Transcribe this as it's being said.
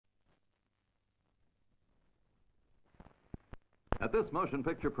At this motion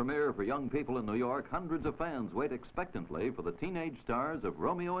picture premiere for young people in New York, hundreds of fans wait expectantly for the teenage stars of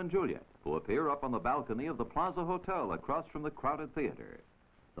Romeo and Juliet, who appear up on the balcony of the Plaza Hotel across from the crowded theater.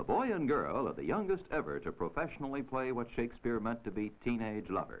 The boy and girl are the youngest ever to professionally play what Shakespeare meant to be teenage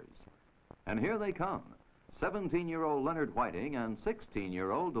lovers. And here they come, 17-year-old Leonard Whiting and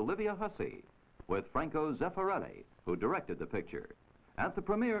 16-year-old Olivia Hussey, with Franco Zeffirelli, who directed the picture. At the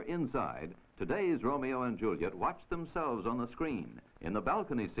premiere inside, today's Romeo and Juliet watched themselves on the screen in the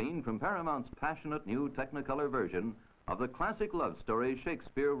balcony scene from Paramount's passionate new Technicolor version of the classic love story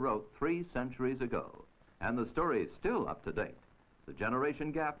Shakespeare wrote 3 centuries ago. And the story's still up to date. The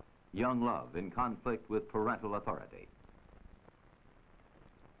generation gap, young love in conflict with parental authority.